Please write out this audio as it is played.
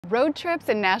Road trips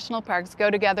and national parks go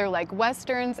together like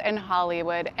Westerns and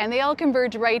Hollywood, and they all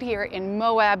converge right here in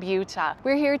Moab, Utah.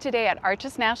 We're here today at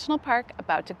Arches National Park,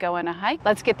 about to go on a hike.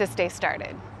 Let's get this day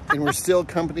started. And we're still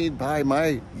accompanied by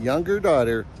my younger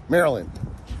daughter, Marilyn.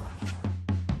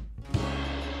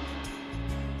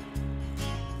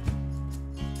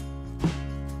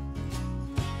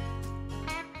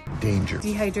 Danger.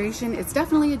 Dehydration is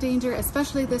definitely a danger,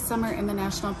 especially this summer in the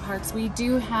national parks. We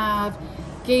do have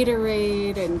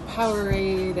Gatorade and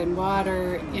Powerade and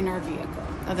water in our vehicle.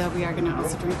 Although we are going to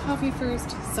also drink coffee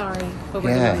first. Sorry, but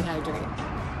we're going to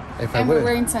rehydrate. And we're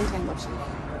wearing suntan lotion.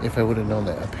 If I would have known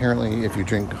that, apparently if you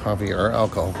drink coffee or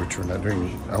alcohol, which we're not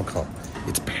drinking alcohol,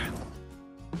 it's bad.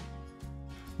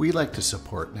 We like to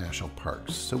support national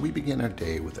parks, so we begin our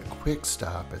day with a quick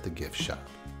stop at the gift shop.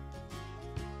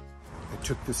 I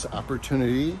took this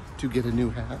opportunity to get a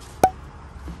new hat.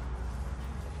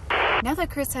 Now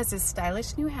that Chris has his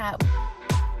stylish new hat,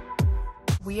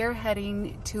 we are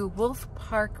heading to Wolf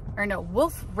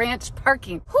Ranch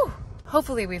parking. Whew.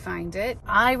 Hopefully we find it.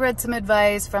 I read some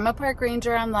advice from a park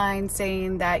ranger online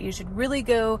saying that you should really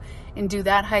go and do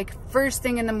that hike first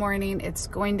thing in the morning. It's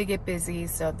going to get busy,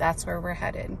 so that's where we're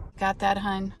headed. Got that,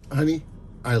 hun? Honey,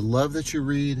 I love that you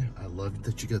read. I love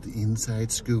that you got the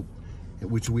inside scoop,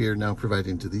 which we are now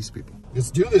providing to these people.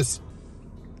 Let's do this.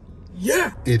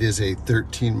 Yeah! It is a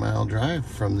 13-mile drive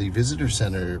from the visitor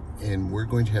center, and we're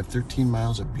going to have 13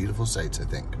 miles of beautiful sights, I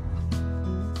think.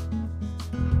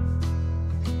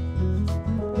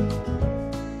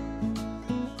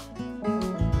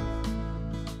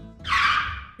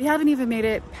 We haven't even made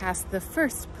it past the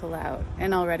first pullout,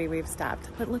 and already we've stopped.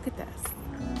 But look at this.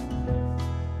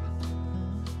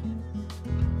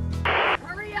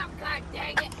 Hurry up, god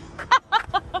dang it!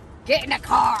 Get in the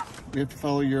car! We have to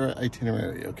follow your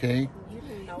itinerary, okay?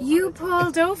 You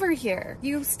pulled over here.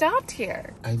 You stopped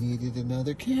here. I needed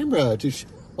another camera to show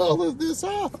all of this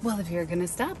off. Well, if you're gonna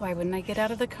stop, why wouldn't I get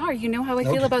out of the car? You know how I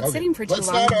feel about sitting for too Let's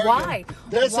long. Why?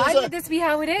 This Why would this be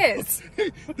how it is?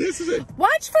 This is a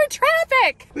Watch for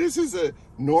traffic! This is a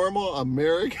normal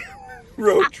American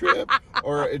road trip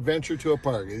or adventure to a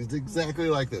park. It's exactly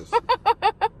like this.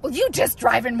 Well, you just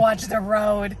drive and watch the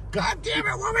road. God damn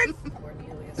it, woman!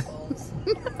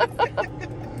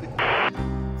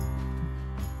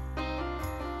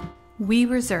 We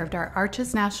reserved our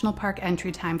Arches National Park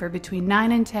entry time for between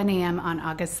 9 and 10 a.m. on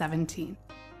August 17th.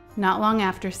 Not long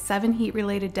after, 7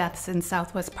 heat-related deaths in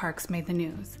Southwest parks made the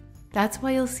news. That's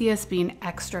why you'll see us being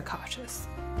extra cautious.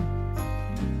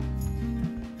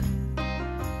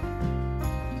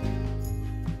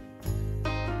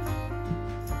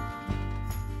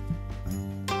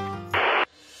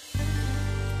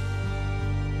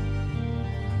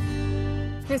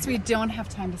 Chris, we don't have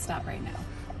time to stop right now.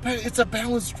 But it's a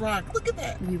balanced rock. Look at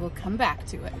that. We will come back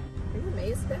to it. Are you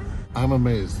amazed there? I'm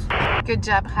amazed. Good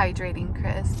job hydrating,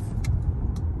 Chris.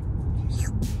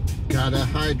 Gotta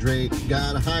hydrate,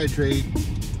 gotta hydrate.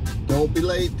 Don't be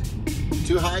late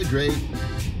to hydrate.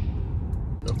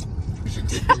 Oh, we should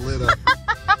take the lid off.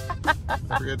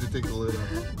 I forgot to take the lid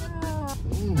off.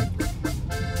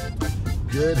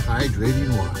 Good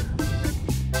hydrating water.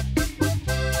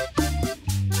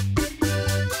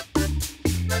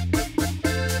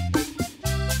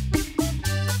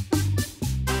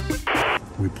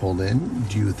 We pulled in.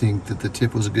 Do you think that the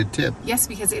tip was a good tip? Yes,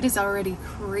 because it is already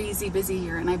crazy busy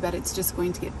here, and I bet it's just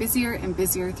going to get busier and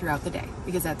busier throughout the day,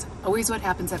 because that's always what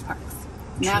happens at parks.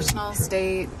 National,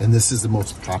 state. And this is the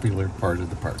most popular part of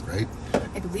the park, right?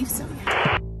 I believe so,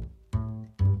 yeah.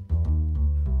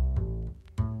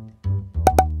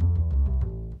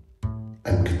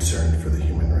 I'm concerned for the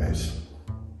human race.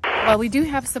 While we do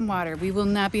have some water, we will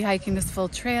not be hiking this full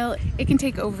trail. It can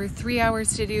take over 3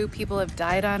 hours to do. People have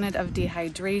died on it of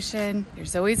dehydration.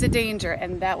 There's always a danger,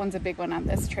 and that one's a big one on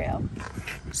this trail.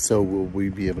 So will we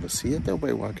be able to see it though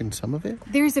by walking some of it?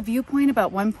 There's a viewpoint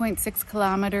about 1.6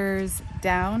 kilometers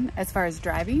down as far as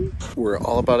driving. We're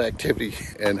all about activity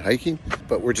and hiking,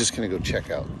 but we're just gonna go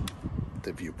check out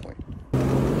the viewpoint.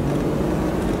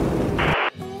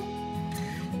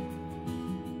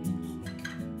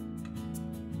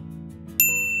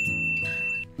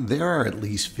 There are at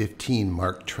least 15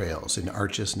 marked trails in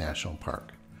Arches National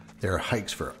Park. There are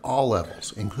hikes for all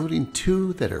levels, including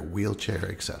 2 that are wheelchair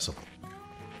accessible.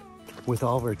 With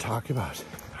all of our talk about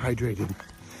hydrating,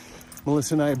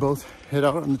 Melissa and I both head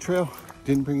out on the trail,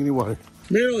 didn't bring any water.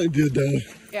 Marilyn did that.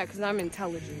 Yeah, because I'm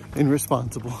intelligent. And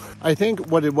responsible. I think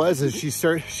what it was is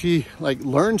she like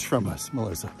learns from us,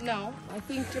 Melissa. No, I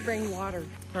think to bring water.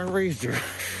 I raised her.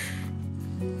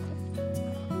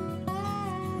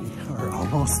 We're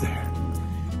almost there.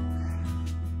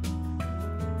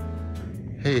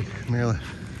 Hey, Marilyn.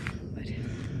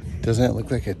 Doesn't that look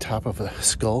like a top of a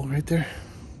skull right there?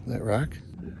 That rock?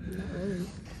 Not really.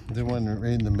 The one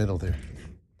right in the middle there.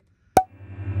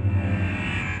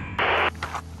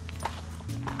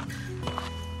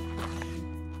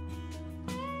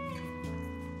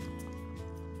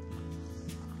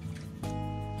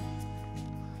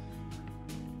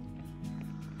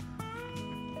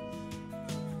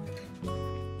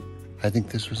 I think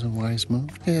this was a wise move.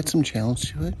 It had some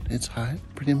challenge to it. It's hot,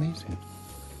 pretty amazing.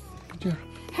 Good job.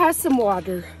 Has some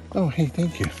water. Oh, hey,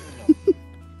 thank you.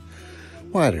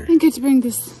 Water. I'm good to bring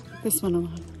this one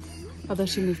along. Although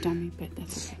she moved on me, but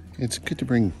that's okay. It's good to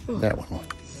bring that one along.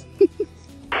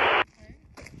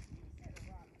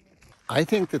 I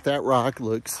think that rock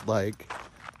looks like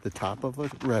the top of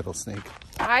a rattlesnake.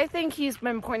 I think he's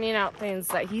been pointing out things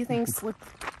that he thinks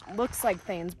looks like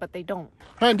things, but they don't.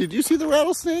 Hon, did you see the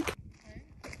rattlesnake?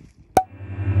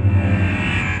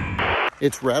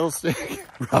 It's Rattlesnake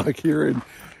Rock here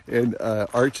in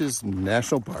Arches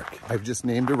National Park. I've just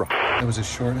named a rock. It was a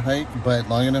short hike, but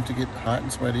long enough to get hot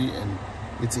and sweaty, and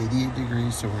it's 88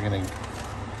 degrees, so we're gonna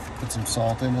put some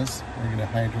salt in this. We're gonna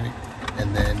hydrate,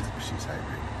 and then she's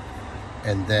hydrating.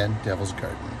 And then Devil's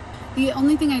Garden. The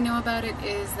only thing I know about it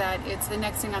is that it's the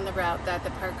next thing on the route that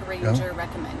the park ranger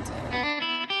recommended.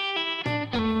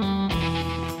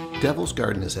 Devil's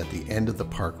Garden is at the end of the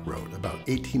park road, about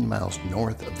 18 miles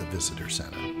north of the visitor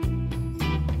center.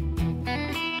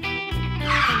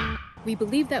 We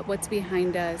believe that what's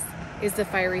behind us is the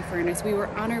fiery furnace. We were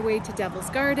on our way to Devil's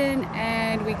Garden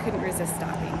and we couldn't resist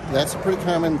stopping. That's a pretty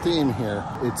common theme here.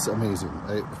 It's amazing.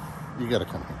 You gotta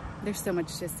come here. There's so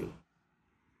much to see.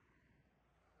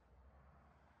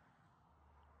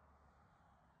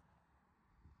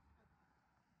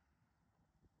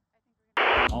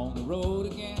 On the road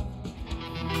again.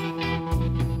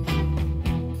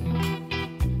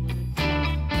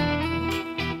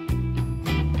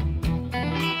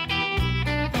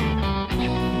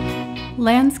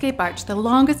 Landscape Arch, the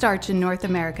longest arch in North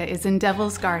America, is in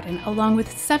Devil's Garden, along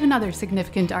with 7 other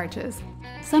significant arches.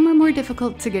 Some are more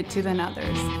difficult to get to than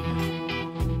others.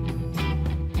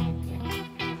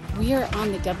 We are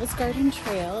on the Devil's Garden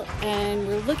Trail, and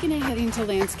we're looking at heading to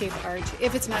Landscape Arch.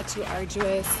 If it's not too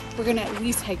arduous, we're gonna at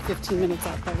least hike 15 minutes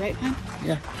out there, right, hon?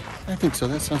 Yeah, I think so.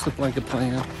 That sounds like a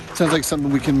plan. Sounds like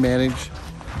something we can manage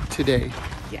today.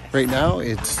 Yes. Right now,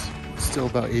 it's still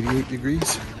about 88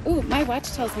 degrees. Ooh, my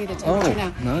watch tells me the temperature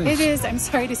now. Nice. It is, I'm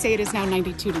sorry to say, it is now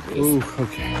 92 degrees. Ooh,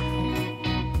 okay.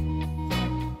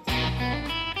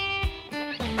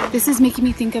 This is making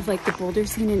me think of like the boulder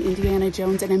scene in Indiana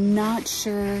Jones, and I'm not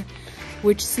sure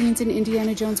which scenes in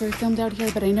Indiana Jones were filmed out here,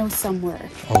 but I know some were.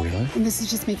 Oh, really? And this is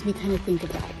just making me kind of think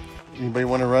of that. Anybody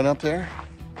want to run up there?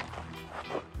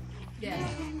 Yes.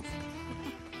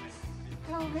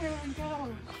 Go, Marilyn, go.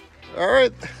 All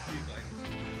right.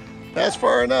 That's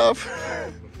far enough.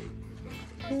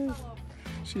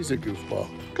 She's a goofball.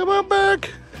 Come on back.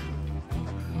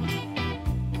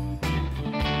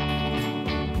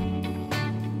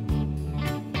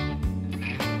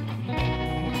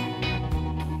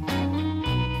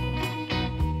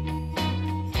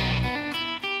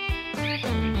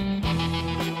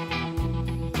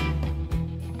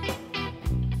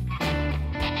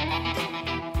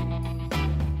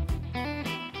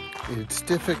 It's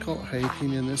difficult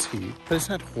hiking in this heat, but it's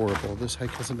not horrible. This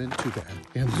hike hasn't been too bad.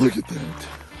 And look at that.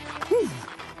 Whew.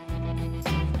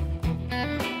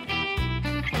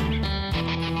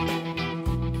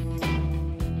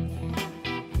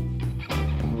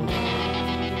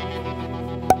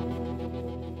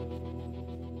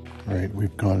 All right,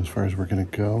 we've gone as far as we're gonna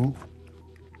go.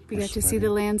 We got to see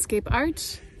the Landscape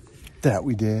Arch. That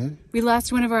we did. We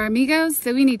lost one of our amigos,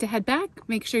 so we need to head back,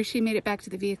 make sure she made it back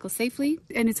to the vehicle safely.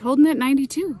 And it's holding at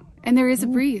 92. And there is a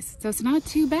breeze, so it's not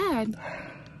too bad.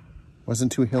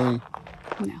 Wasn't too hilly.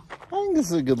 No. I think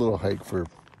this is a good little hike for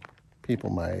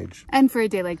people my age. And for a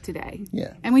day like today.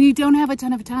 Yeah. And when you don't have a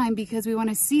ton of time because we want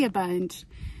to see a bunch,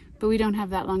 but we don't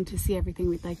have that long to see everything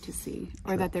we'd like to see,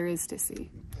 or that there is to see.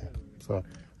 Yeah. So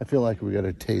I feel like we got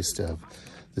a taste of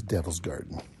the Devil's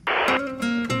Garden.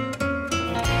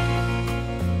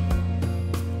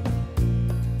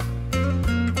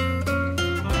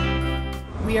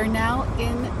 We are now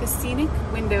in the scenic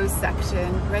windows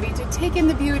section, ready to take in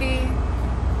the beauty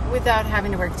without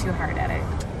having to work too hard at it.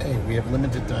 Hey, we have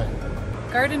limited time.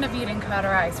 Garden of Eden caught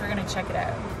our eye, so we're gonna check it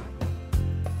out.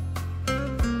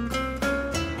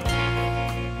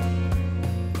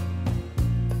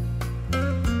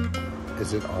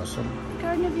 Is it awesome?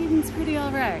 Garden of Eden's pretty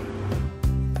all right.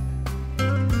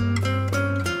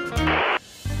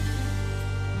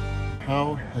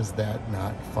 How has that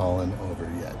not fallen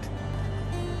over yet?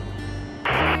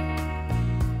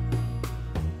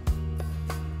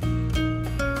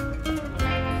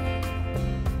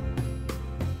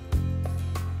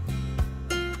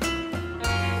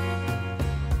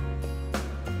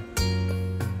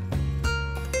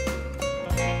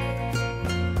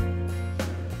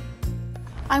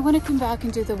 I want to come back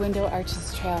and do the Window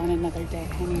Arches Trail on another day,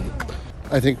 honey.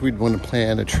 I think we'd want to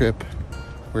plan a trip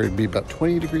where it'd be about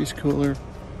 20 degrees cooler.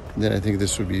 And then I think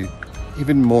this would be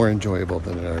even more enjoyable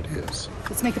than it already is.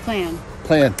 Let's make a plan.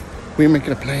 Plan. We're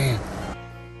making a plan.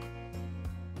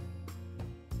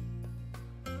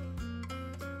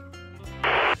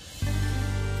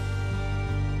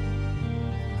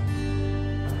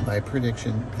 My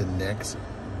prediction, the next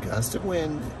gust of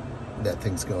wind, that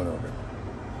thing's going over.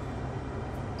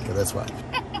 Okay, let's watch.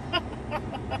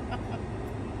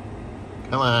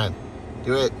 Come on,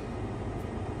 do it.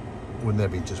 Wouldn't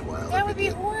that be just wild? That would be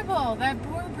horrible. That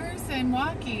poor person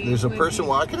walking. There's a person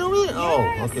walking over there? Yes.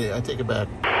 Oh, okay, I take it back.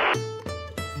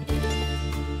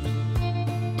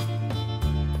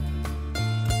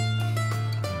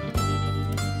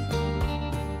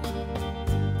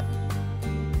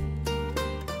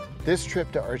 This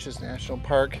trip to Arches National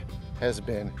Park has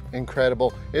been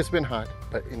incredible. It's been hot,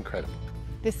 but incredible.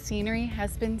 The scenery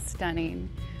has been stunning.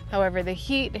 However, the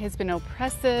heat has been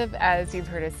oppressive, as you've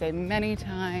heard us say many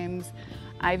times.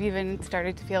 I've even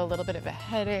started to feel a little bit of a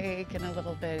headache and a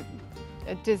little bit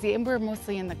dizzy, and we're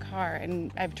mostly in the car,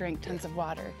 and I've drank tons of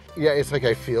water. Yeah, it's like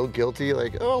I feel guilty,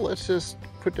 like, oh, let's just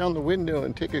put down the window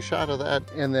and take a shot of that.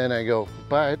 And then I go,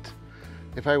 but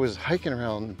if I was hiking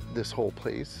around this whole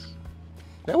place,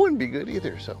 that wouldn't be good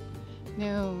either, so.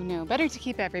 No, better to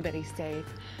keep everybody safe,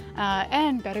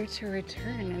 and better to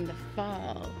return in the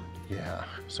fall. Yeah,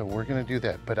 so we're gonna do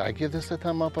that. But I give this a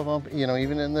thumb up, you know,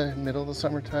 even in the middle of the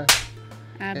summertime.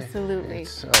 Absolutely.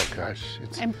 Oh gosh.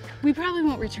 And we probably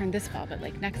won't return this fall, but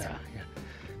like next fall. Yeah.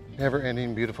 Never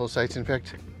ending beautiful sights. In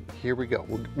fact, here we go.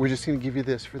 We're just gonna give you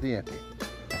this for the ending.